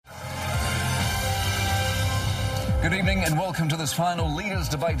Good evening and welcome to this final Leaders'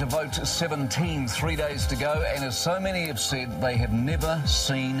 Debate to Vote 17, 3 days to go. And as so many have said, they have never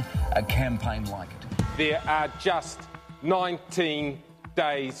seen a campaign like it. There are just 19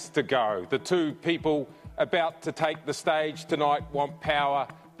 days to go. The two people about to take the stage tonight want power.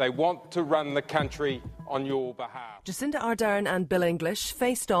 They want to run the country on your behalf. Jacinda Ardern and Bill English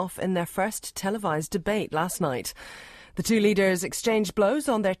faced off in their first televised debate last night. The two leaders exchanged blows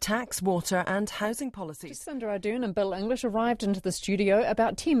on their tax, water and housing policies. Jacinda Ardern and Bill English arrived into the studio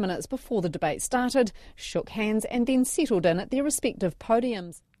about 10 minutes before the debate started, shook hands and then settled in at their respective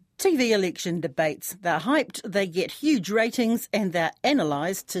podiums. TV election debates. They're hyped, they get huge ratings and they're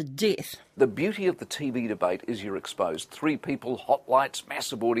analysed to death. The beauty of the TV debate is you're exposed. Three people, hot lights,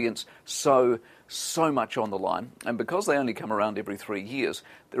 massive audience, so much on the line. And because they only come around every 3 years,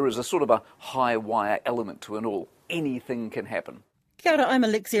 there is a sort of a high wire element to it all. Anything can happen. Kia ora, I'm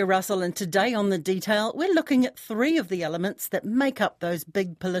Alexia Russell, and today on The Detail, we're looking at three of the elements that make up those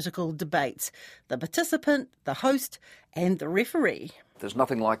big political debates: the participant, the host and the referee. There's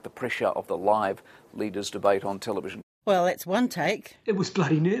nothing like the pressure of the live leaders' debate on television. Well, that's one take. It was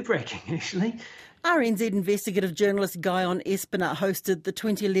bloody nerve-wracking, actually. RNZ investigative journalist Guyon Espiner hosted the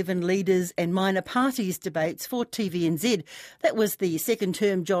 2011 Leaders and Minor Parties debates for TVNZ. That was the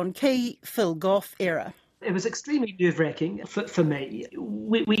second-term John Key, Phil Goff era. It was extremely nerve-wracking for me.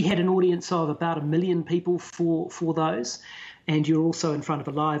 We had an audience of about 1 million people for those, and you're also in front of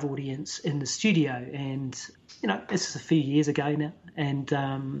a live audience in the studio. And, you know, this is a few years ago now, and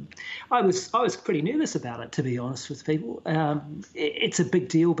I was pretty nervous about it, to be honest with people. It's a big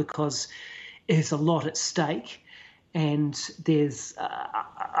deal because there's a lot at stake, and there's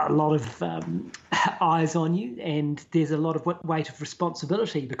a lot of eyes on you, and there's a lot of weight of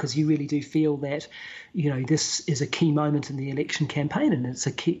responsibility because you really do feel that, you know, this is a key moment in the election campaign, and it's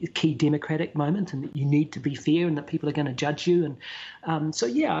a key democratic moment, and that you need to be fair and that people are going to judge you. And so,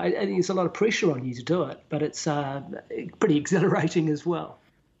 yeah, I think there's a lot of pressure on you to do it, but it's pretty exhilarating as well.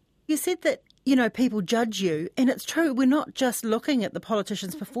 You said that, you know, people judge you, and it's true. We're not just looking at the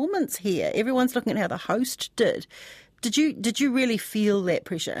politician's performance here. Everyone's looking at how the host did. Did you really feel that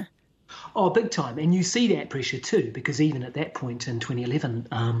pressure? Oh, big time. And you see that pressure too, because even at that point in 2011,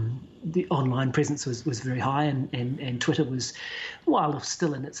 the online presence was very high, and Twitter was, while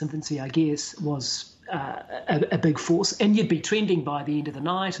still in its infancy, I guess, was a big force. And you'd be trending by the end of the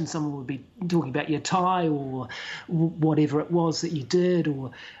night, and someone would be talking about your tie or whatever it was that you did,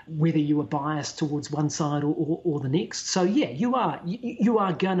 or whether you were biased towards one side or the next. So yeah, you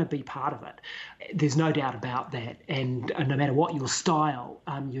are going to be part of it. There's no doubt about that. And no matter what your style,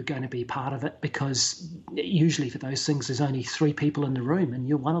 you're going to be part of it, because usually for those things there's only 3 people in the room, and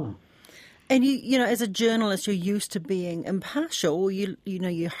you're one of them. And you know, as a journalist, you're used to being impartial.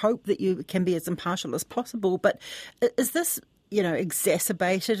 You hope that you can be as impartial as possible. But is this, you know,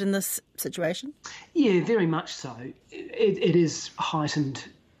 exacerbated in this situation? Yeah, very much so. It is heightened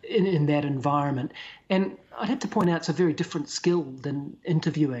in that environment. And I'd have to point out it's a very different skill than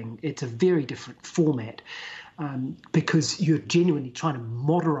interviewing. It's a very different format, because you're genuinely trying to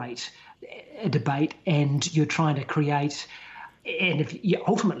moderate a debate, and you're trying to create, and if you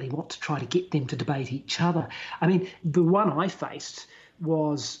ultimately want to try to get them to debate each other. I mean, the one I faced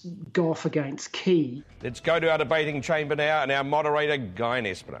was Goff against Key. Let's go to our debating chamber now, and our moderator, Guyon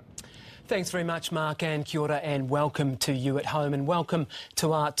Espiner. Thanks very much, Mark, and kia ora, and welcome to you at home, and welcome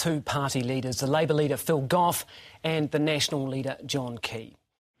to our two party leaders, the Labour leader Phil Goff and the National leader John Key.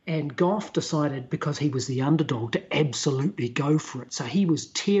 And Goff decided, because he was the underdog, to absolutely go for it. So he was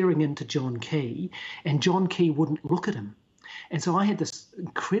tearing into John Key, and John Key wouldn't look at him. And so I had this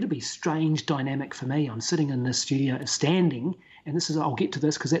incredibly strange dynamic for me. I'm sitting in the studio standing, and I'll get to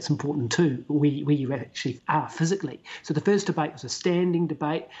this because that's important too, where you actually are physically. So the first debate was a standing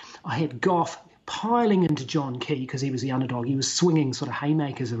debate. I had Goff piling into John Key because he was the underdog. He was swinging sort of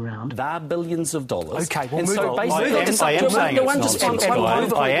haymakers around. There are billions of dollars. Okay, well, I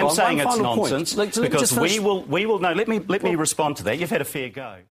am saying it's nonsense because we will. No, let me respond to that. You've had a fair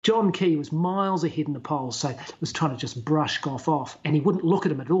go. John Key was miles ahead in the polls, so was trying to just brush Goff off, and he wouldn't look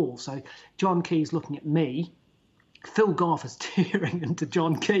at him at all. So John Key's looking at me. Phil Goff is tearing into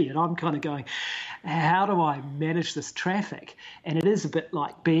John Key, and I'm kind of going, how do I manage this traffic? And it is a bit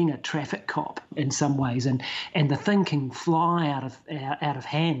like being a traffic cop in some ways, and the thing can fly out of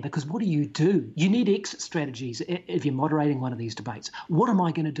hand, because what do? You need exit strategies if you're moderating one of these debates. What am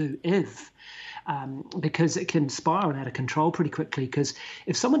I going to do if? Because it can spiral out of control pretty quickly, because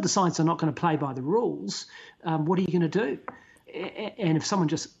if someone decides they're not going to play by the rules, what are you going to do? and if someone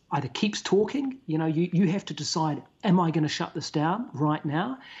just either keeps talking, you have to decide, am I going to shut this down right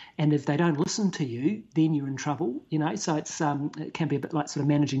now? And if they don't listen to you, then you're in trouble, so it can be a bit like sort of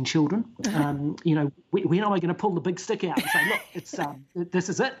managing children. When am I going to pull the big stick out and say, look, this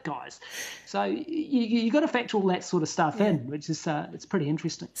is it, guys? So you got to factor all that sort of stuff in, which is it's pretty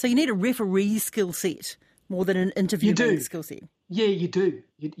interesting. So you need a referee skill set more than an interviewing skill set. Yeah, you do.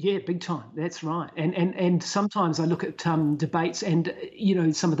 Yeah, big time. That's right. And sometimes I look at debates and,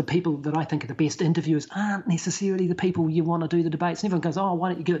 some of the people that I think are the best interviewers aren't necessarily the people you want to do the debates. And everyone goes, oh, why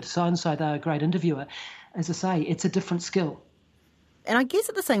don't you give it to so-and-so? They're a great interviewer. As I say, it's a different skill. And I guess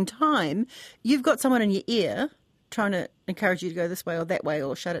at the same time, you've got someone in your ear trying to encourage you to go this way or that way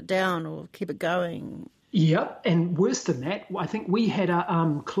or shut it down or keep it going. Yeah, and worse than that, I think we had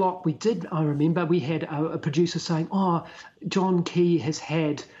a clock. I remember we had a producer saying, oh, John Key has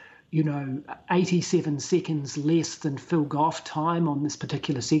had, 87 seconds less than Phil Goff time on this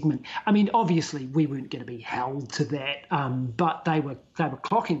particular segment. I mean, obviously we weren't going to be held to that, but they were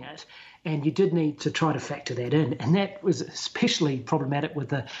clocking it, and you did need to try to factor that in. And that was especially problematic with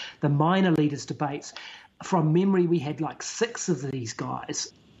the minor leaders debates. From memory, we had like 6 of these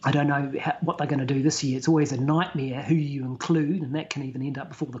guys. I don't know what they're going to do this year. It's always a nightmare who you include, and that can even end up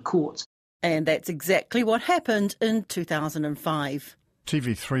before the courts. And that's exactly what happened in 2005.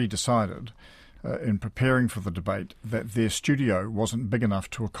 TV3 decided, in preparing for the debate, that their studio wasn't big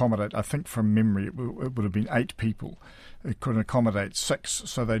enough to accommodate, I think from memory, it would have been 8 people. It couldn't accommodate 6,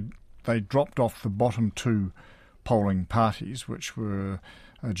 so they dropped off the bottom 2 polling parties, which were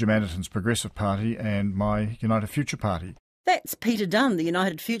Jim Anderton's Progressive Party and my United Future Party. That's Peter Dunn, the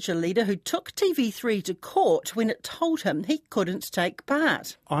United Future leader, who took TV3 to court when it told him he couldn't take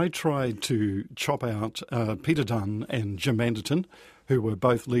part. I tried to chop out Peter Dunn and Jim Anderton, who were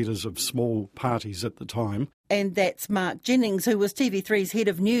both leaders of small parties at the time. And that's Mark Jennings, who was TV3's head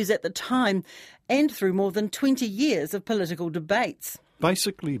of news at the time and through more than 20 years of political debates.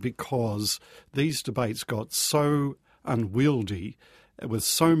 Basically because these debates got so unwieldy with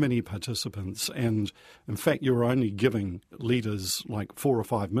so many participants, and in fact you were only giving leaders like 4 or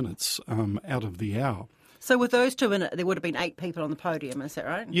 5 minutes out of the hour. So with those 2 in it, there would have been 8 people on the podium, is that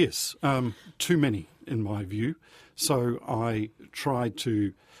right? Yes, too many in my view. So I tried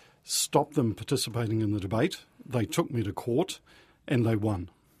to stop them participating in the debate. They took me to court and they won.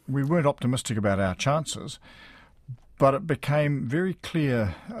 We weren't optimistic about our chances, but it became very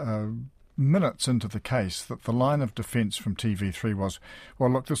clear minutes into the case that the line of defence from TV3 was, well,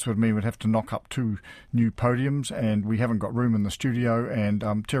 look, this would mean we'd have to knock up 2 new podiums and we haven't got room in the studio and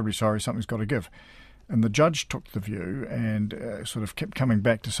I'm terribly sorry, something's got to give. And the judge took the view and sort of kept coming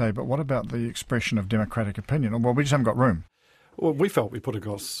back to say, but what about the expression of democratic opinion? Well, we just haven't got room. Well, we felt we put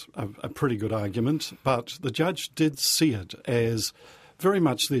across a pretty good argument, but the judge did see it as very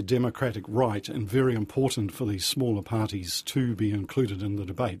much their democratic right and very important for these smaller parties to be included in the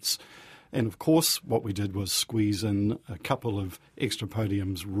debates. And of course, what we did was squeeze in a couple of extra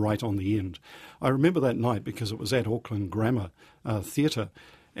podiums right on the end. I remember that night because it was at Auckland Grammar Theatre,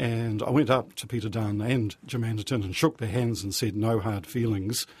 and I went up to Peter Dunn and Jim Anderton and shook their hands and said, no hard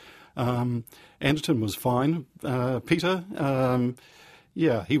feelings. Anderton was fine. Peter,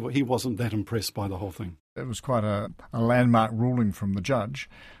 he wasn't that impressed by the whole thing. It was quite a landmark ruling from the judge.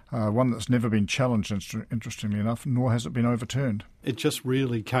 One that's never been challenged, interestingly enough, nor has it been overturned. It just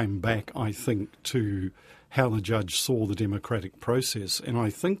really came back, I think, to how the judge saw the democratic process. And I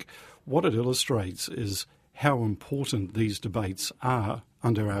think what it illustrates is how important these debates are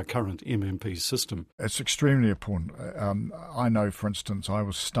under our current MMP system. It's extremely important. I know, for instance, I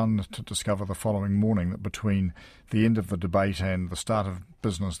was stunned to discover the following morning that between the end of the debate and the start of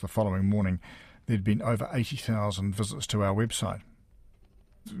business the following morning, there'd been over 80,000 visits to our website.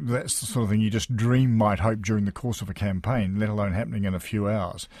 That's the sort of thing you just dream might hope during the course of a campaign, let alone happening in a few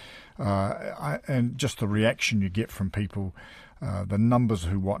hours. And just the reaction you get from people, the numbers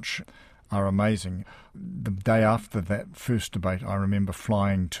who watch are amazing. The day after that first debate, I remember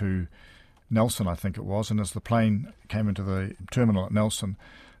flying to Nelson, I think it was, and as the plane came into the terminal at Nelson,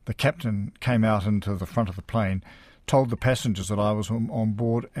 the captain came out into the front of the plane, told the passengers that I was on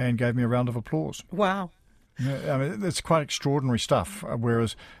board and gave me a round of applause. Wow. I mean, it's quite extraordinary stuff,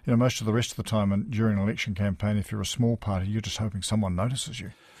 whereas most of the rest of the time and during an election campaign, if you're a small party, you're just hoping someone notices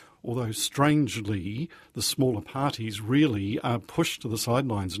you. Although, strangely, the smaller parties really are pushed to the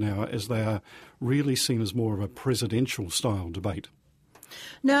sidelines now as they are really seen as more of a presidential-style debate.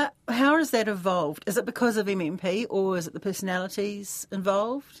 Now, how has that evolved? Is it because of MMP or is it the personalities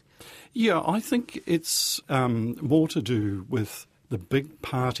involved? Yeah, I think it's more to do with the big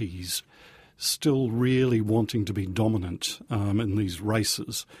parties still really wanting to be dominant in these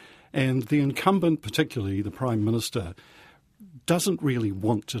races. And the incumbent, particularly the Prime Minister, doesn't really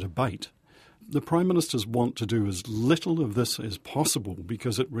want to debate. The Prime Ministers want to do as little of this as possible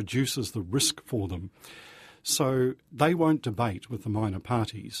because it reduces the risk for them. So they won't debate with the minor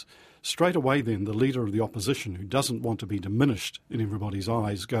parties. Straight away then, the leader of the opposition, who doesn't want to be diminished in everybody's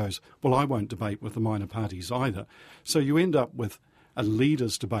eyes, goes, well, I won't debate with the minor parties either. So you end up with a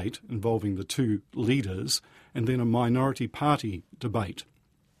leaders' debate involving the two leaders and then a minority party debate.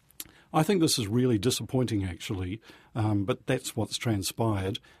 I think this is really disappointing, actually, but that's what's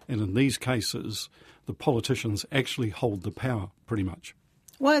transpired. And in these cases, the politicians actually hold the power, pretty much.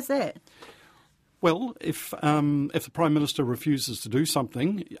 Why is that? Well, if the Prime Minister refuses to do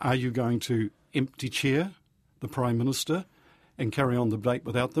something, are you going to empty chair the Prime Minister and carry on the debate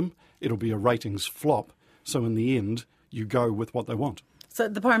without them? It'll be a ratings flop. So in the end, you go with what they want. So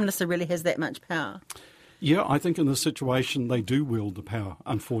the Prime Minister really has that much power? Yeah, I think in this situation they do wield the power,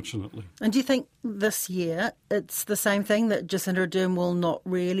 unfortunately. And do you think this year it's the same thing, that Jacinda Ardern will not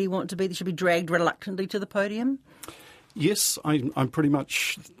really want to be, should be dragged reluctantly to the podium? Yes, I pretty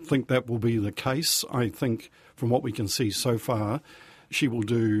much think that will be the case. I think from what we can see so far, she will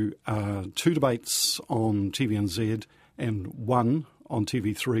do 2 debates on TVNZ and 1 on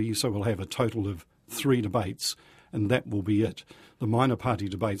TV3, so we'll have a total of 3 debates, and that will be it. The minor party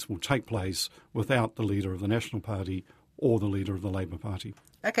debates will take place without the leader of the National Party or the leader of the Labour Party.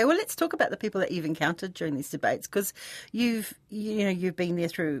 Okay, well, let's talk about the people that you've encountered during these debates, because you've been there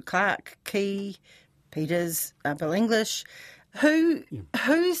through Clark, Key, Peters, Bill English.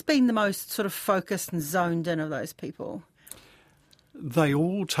 Who's been the most sort of focused and zoned in of those people? They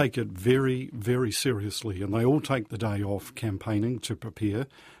all take it very, very seriously, and they all take the day off campaigning to prepare,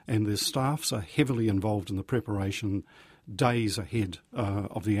 and their staffs are heavily involved in the preparation days ahead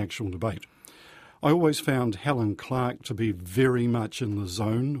of the actual debate. I always found Helen Clark to be very much in the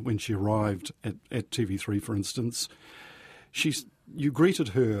zone when she arrived at TV3, for instance. You greeted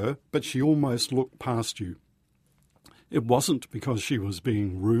her, but she almost looked past you. It wasn't because she was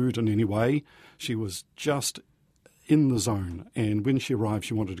being rude in any way. She was just in the zone, and when she arrived,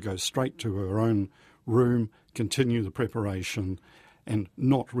 she wanted to go straight to her own room, continue the preparation, and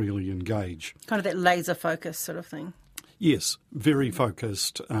not really engage. Kind of that laser focus sort of thing. Yes, very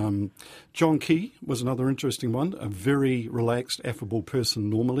focused. John Key was another interesting one, a very relaxed, affable person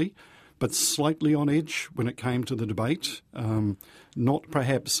normally, but slightly on edge when it came to the debate. Not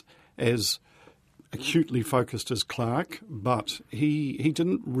perhaps as acutely focused as Clark, but he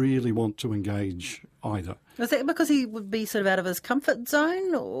didn't really want to engage either. Was that because he would be sort of out of his comfort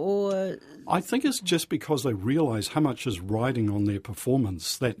zone, or...? I think it's just because they realise how much is riding on their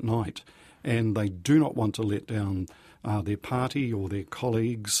performance that night, and they do not want to let down their party or their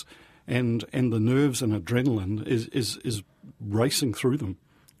colleagues, and the nerves and adrenaline is racing through them.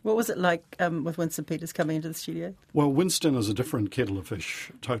 What was it like with Winston Peters coming into the studio? Well, Winston is a different kettle of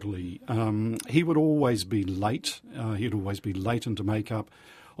fish, totally. He would always be late. He'd always be late into makeup.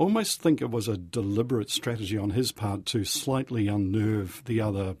 I almost think it was a deliberate strategy on his part to slightly unnerve the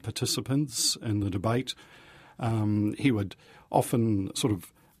other participants in the debate. He would often sort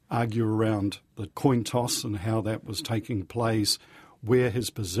of argue around the coin toss and how that was taking place, where his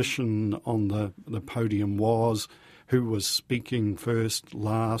position on the podium was, who was speaking first,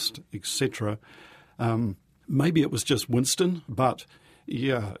 last, etc. Maybe it was just Winston, but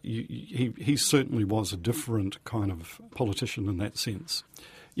yeah, he certainly was a different kind of politician in that sense.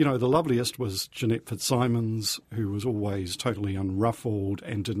 You know, the loveliest was Jeanette Fitzsimons, who was always totally unruffled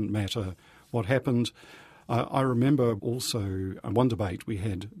and didn't matter what happened. I remember also one debate we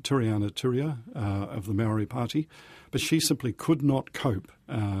had Tiriana Turia of the Maori Party, but she simply could not cope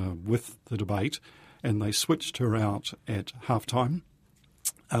with the debate, and they switched her out at halftime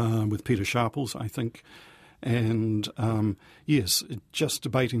with Peter Sharples, I think. And yes,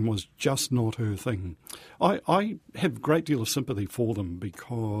 debating was just not her thing. I have a great deal of sympathy for them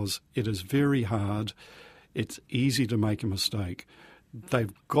because it is very hard. It's easy to make a mistake.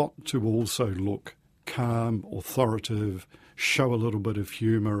 They've got to also look calm, authoritative, show a little bit of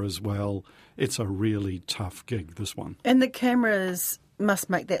humour as well. It's a really tough gig, this one. And the cameras must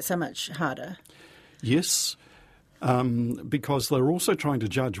make that so much harder. Yes, because they're also trying to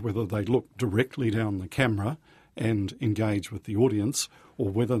judge whether they look directly down the camera and engage with the audience, or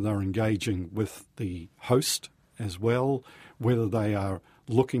whether they're engaging with the host as well, whether they are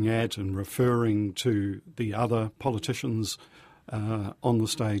looking at and referring to the other politicians on the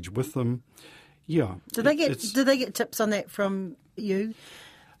stage with them. Yeah. Do they get tips on that from you?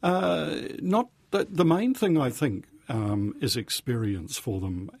 Not the main thing, I think, is experience for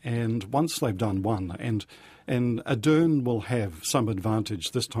them. And once they've done one, and Ardern will have some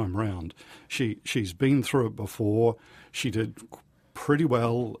advantage this time round. She's been through it before. She did pretty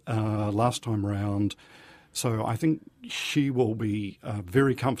well last time round. So I think she will be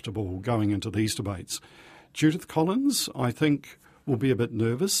very comfortable going into these debates. Judith Collins, I think, will be a bit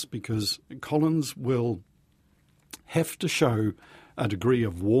nervous because Collins will have to show a degree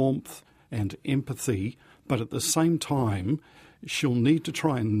of warmth and empathy, but at the same time, she'll need to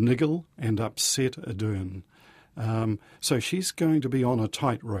try and niggle and upset Ardern. So she's going to be on a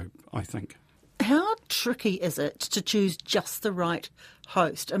tightrope, I think. How tricky is it to choose just the right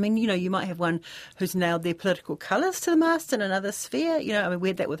host? I mean, you might have one who's nailed their political colours to the mast in another sphere. We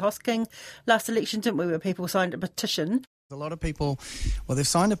had that with Hosking last election, didn't we, where people signed a petition. A lot of people, they've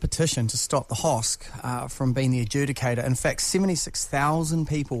signed a petition to stop the HOSC from being the adjudicator. In fact, 76,000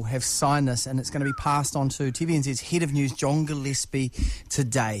 people have signed this, and it's going to be passed on to TVNZ's Head of News, John Gillespie,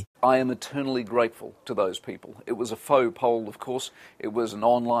 today. I am eternally grateful to those people. It was a faux poll, of course. It was an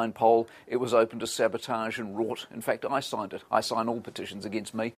online poll. It was open to sabotage and rot. In fact, I signed it. I sign all petitions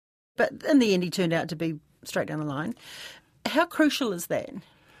against me. But in the end, he turned out to be straight down the line. How crucial is that?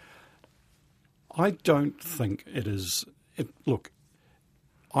 I don't think it is. Look,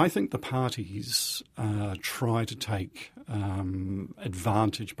 I think the parties try to take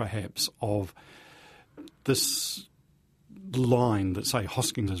advantage, perhaps, of this line that, say,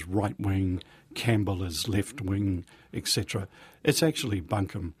 Hosking is right-wing, Campbell is left-wing, etc. It's actually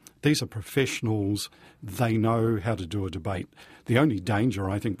bunkum. These are professionals. They know how to do a debate. The only danger,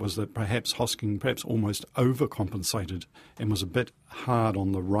 I think, was that perhaps Hosking almost overcompensated and was a bit hard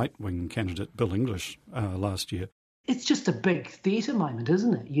on the right-wing candidate, Bill English, last year. It's just a big theatre moment,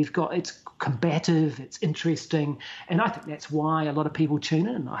 isn't it? It's combative, it's interesting, and I think that's why a lot of people tune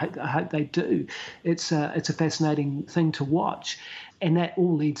in. I hope they do. It's a fascinating thing to watch, and that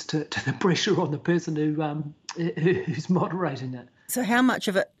all leads to the pressure on the person who's moderating it. So how much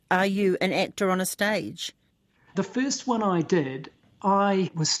of it are you an actor on a stage? The first one I did,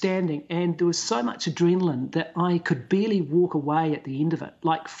 I was standing, and there was so much adrenaline that I could barely walk away at the end of it,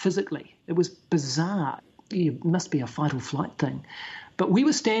 like physically. It was bizarre. It must be a fight or flight thing. But we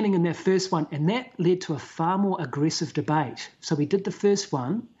were standing in that first one, and that led to a far more aggressive debate. So we did the first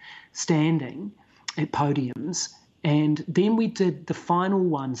one standing at podiums, and then we did the final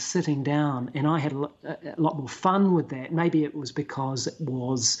one sitting down, and I had a lot more fun with that. Maybe it was because it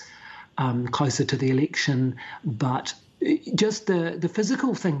was closer to the election, but just the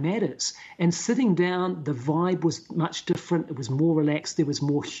physical thing matters. And sitting down, the vibe was much different. It was more relaxed. There was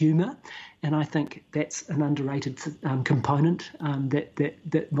more humour. And I think that's an underrated component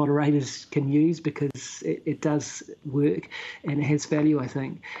that moderators can use, because it does work and it has value, I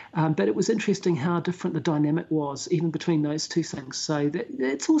think. But it was interesting how different the dynamic was, even between those two things. So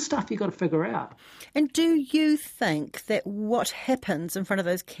that's all stuff you've got to figure out. And do you think that what happens in front of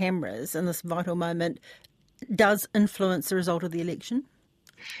those cameras in this vital moment does influence the result of the election?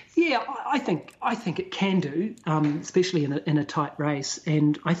 Yeah, I think it can do, especially in a tight race.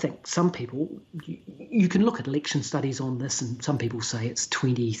 And I think some people, you can look at election studies on this, and some people say it's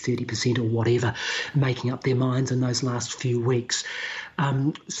 20, 30% or whatever, making up their minds in those last few weeks.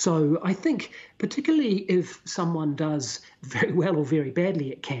 So I think particularly if someone does very well or very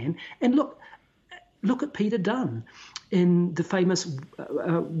badly, it can. And look at Peter Dunne in the famous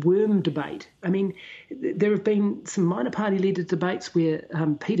worm debate. I mean, there have been some minor party-led debates where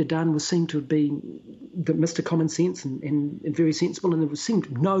Peter Dunne was seen to have been Mr. Common Sense and very sensible, and there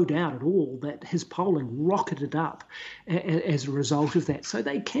seemed no doubt at all that his polling rocketed up as a result of that. So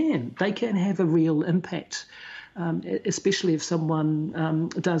they can have a real impact, especially if someone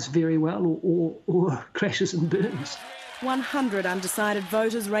does very well or crashes and burns. 100 undecided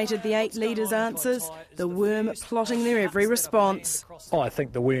voters rated the 8 leaders' answers, the worm plotting their every response. I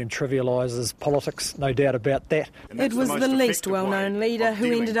think the worm trivialises politics, no doubt about that. It was the least well-known leader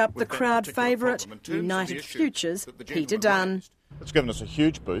who ended up the crowd favourite, United Future's Peter Dunne. It's given us a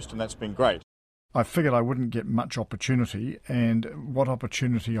huge boost, and that's been great. I figured I wouldn't get much opportunity, and what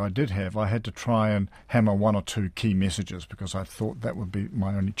opportunity I did have, I had to try and hammer one or two key messages, because I thought that would be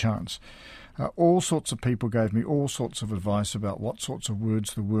my only chance. All sorts of people gave me all sorts of advice about what sorts of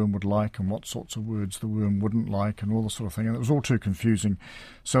words the worm would like and what sorts of words the worm wouldn't like, and all this sort of thing, and it was all too confusing.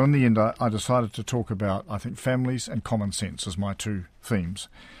 So in the end, I decided to talk about, I think, families and common sense as my two themes.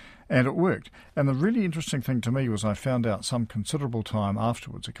 And it worked. And the really interesting thing to me was I found out some considerable time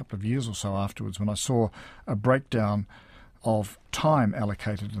afterwards, a couple of years or so afterwards, when I saw a breakdown of time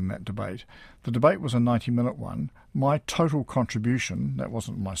allocated in that debate. The debate was a 90-minute one. My total contribution, that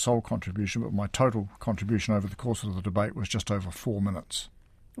wasn't my sole contribution, but my total contribution over the course of the debate was just over 4 minutes.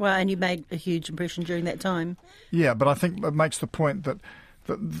 Well, and you made a huge impression during that time. Yeah, but I think it makes the point that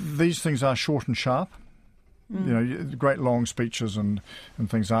these things are short and sharp. You know, great long speeches and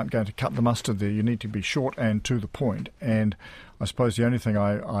things aren't going to cut the mustard there. You need to be short and to the point. And I suppose the only thing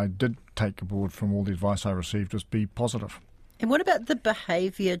I did take aboard from all the advice I received was be positive. And what about the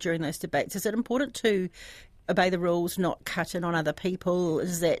behaviour during those debates? Is it important to obey the rules, not cut in on other people?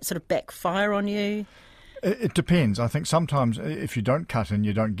 Does that sort of backfire on you? It depends. I think sometimes if you don't cut in,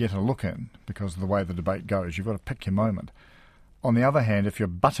 you don't get a look in because of the way the debate goes. You've got to pick your moment. On the other hand, if you're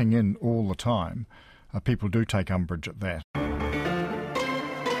butting in all the time, people do take umbrage at that.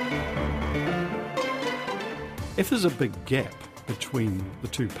 If there's a big gap between the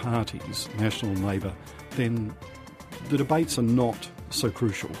two parties, National and Labour, then the debates are not so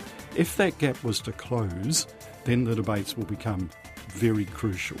crucial. If that gap was to close, then the debates will become very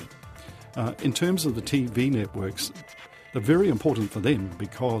crucial. In terms of the TV networks, they're very important for them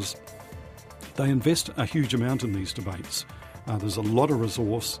because they invest a huge amount in these debates. There's a lot of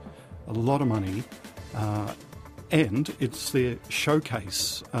resource, a lot of money, and it's their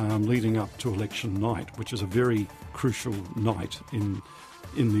showcase leading up to election night, which is a very crucial night in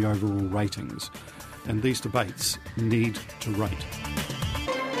the overall ratings. And these debates need to rate.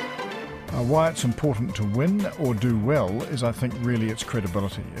 Why it's important to win or do well is, I think, really its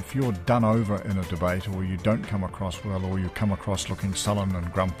credibility. If you're done over in a debate, or you don't come across well, or you come across looking sullen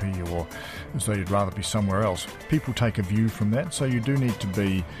and grumpy, or as though you'd rather be somewhere else, people take a view from that. So you do need to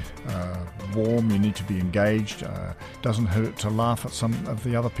be warm, you need to be engaged. Doesn't hurt to laugh at some of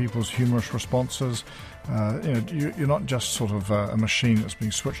the other people's humorous responses. You're not just sort of a machine that's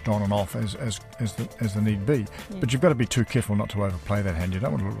being switched on and off as the need be. Yeah. But you've got to be too careful not to overplay that hand. You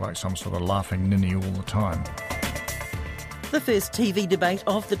don't want to look like some sort of laughing ninny all the time. The first TV debate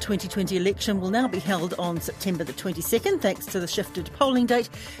of the 2020 election will now be held on September the 22nd, thanks to the shifted polling date,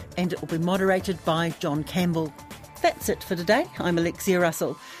 and it will be moderated by John Campbell. That's it for today. I'm Alexia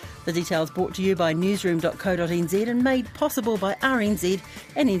Russell. The details brought to you by newsroom.co.nz and made possible by RNZ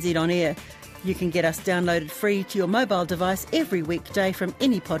and NZ On Air. You can get us downloaded free to your mobile device every weekday from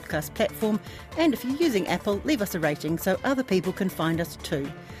any podcast platform. And if you're using Apple, leave us a rating so other people can find us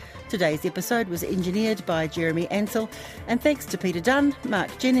too. Today's episode was engineered by Jeremy Ansell. And thanks to Peter Dunn,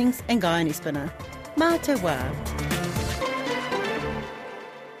 Mark Jennings and Guy Espiner. Mā te wā.